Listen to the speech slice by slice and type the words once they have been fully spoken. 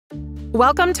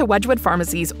Welcome to Wedgewood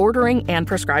Pharmacy's ordering and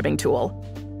prescribing tool.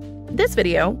 This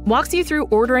video walks you through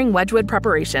ordering Wedgewood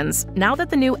preparations now that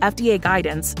the new FDA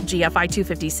Guidance GFI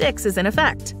 256 is in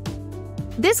effect.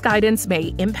 This guidance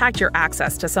may impact your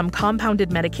access to some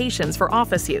compounded medications for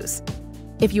office use.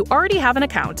 If you already have an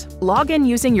account, log in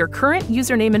using your current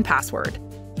username and password.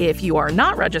 If you are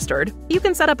not registered, you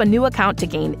can set up a new account to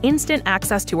gain instant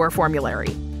access to our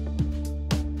formulary.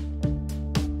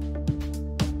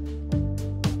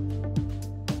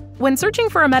 When searching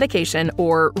for a medication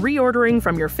or reordering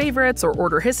from your favorites or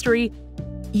order history,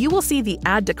 you will see the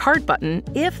Add to Cart button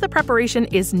if the preparation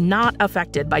is not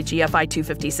affected by GFI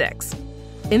 256.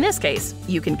 In this case,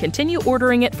 you can continue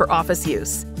ordering it for office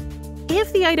use.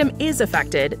 If the item is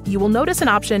affected, you will notice an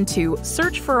option to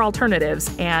search for alternatives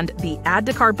and the Add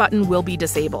to Cart button will be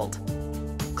disabled.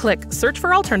 Click Search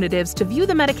for Alternatives to view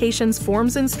the medication's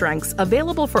forms and strengths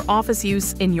available for office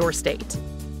use in your state.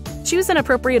 Choose an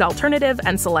appropriate alternative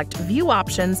and select View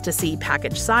Options to see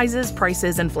package sizes,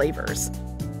 prices, and flavors.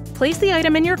 Place the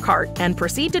item in your cart and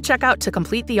proceed to checkout to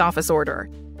complete the office order.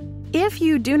 If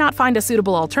you do not find a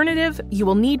suitable alternative, you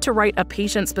will need to write a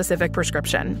patient-specific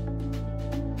prescription.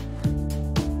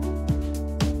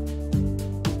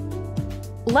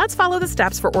 Let's follow the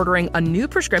steps for ordering a new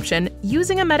prescription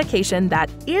using a medication that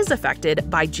is affected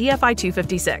by GFI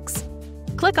 256.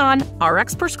 Click on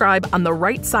RX Prescribe on the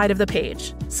right side of the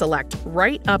page. Select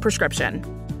Write a Prescription.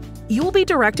 You will be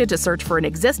directed to search for an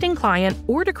existing client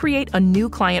or to create a new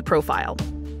client profile.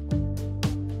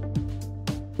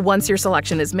 Once your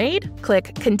selection is made,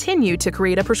 click Continue to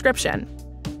create a prescription.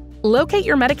 Locate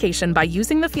your medication by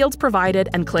using the fields provided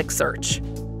and click Search.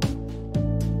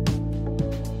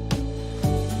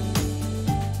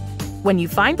 When you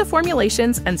find the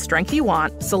formulations and strength you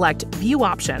want, select View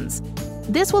Options.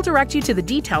 This will direct you to the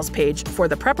details page for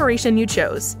the preparation you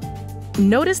chose.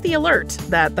 Notice the alert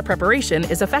that the preparation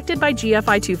is affected by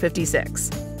GFI 256.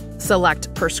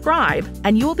 Select Prescribe,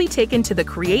 and you will be taken to the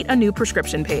Create a New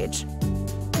Prescription page.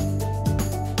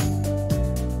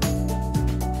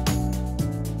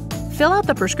 Fill out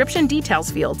the prescription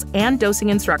details fields and dosing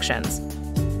instructions.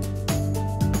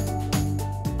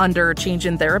 Under Change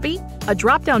in Therapy, a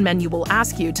drop-down menu will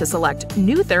ask you to select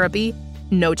New Therapy,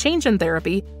 No Change in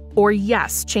Therapy, or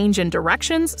Yes, change in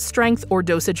directions, strength, or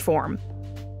dosage form.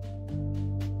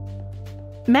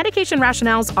 Medication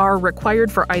rationales are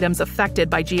required for items affected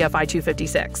by GFI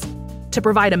 256. To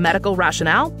provide a medical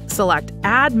rationale, select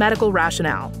Add Medical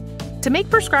Rationale. To make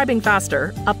prescribing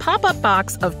faster, a pop-up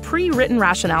box of pre-written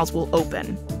rationales will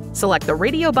open. Select the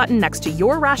radio button next to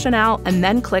your rationale and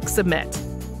then click Submit.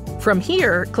 From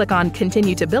here, click on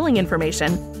Continue to Billing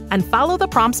Information and follow the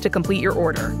prompts to complete your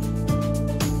order.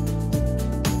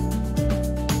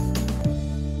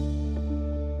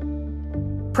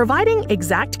 Providing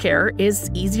exact care is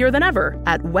easier than ever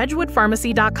at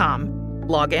wedgewoodpharmacy.com.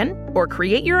 Log in or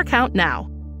create your account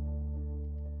now.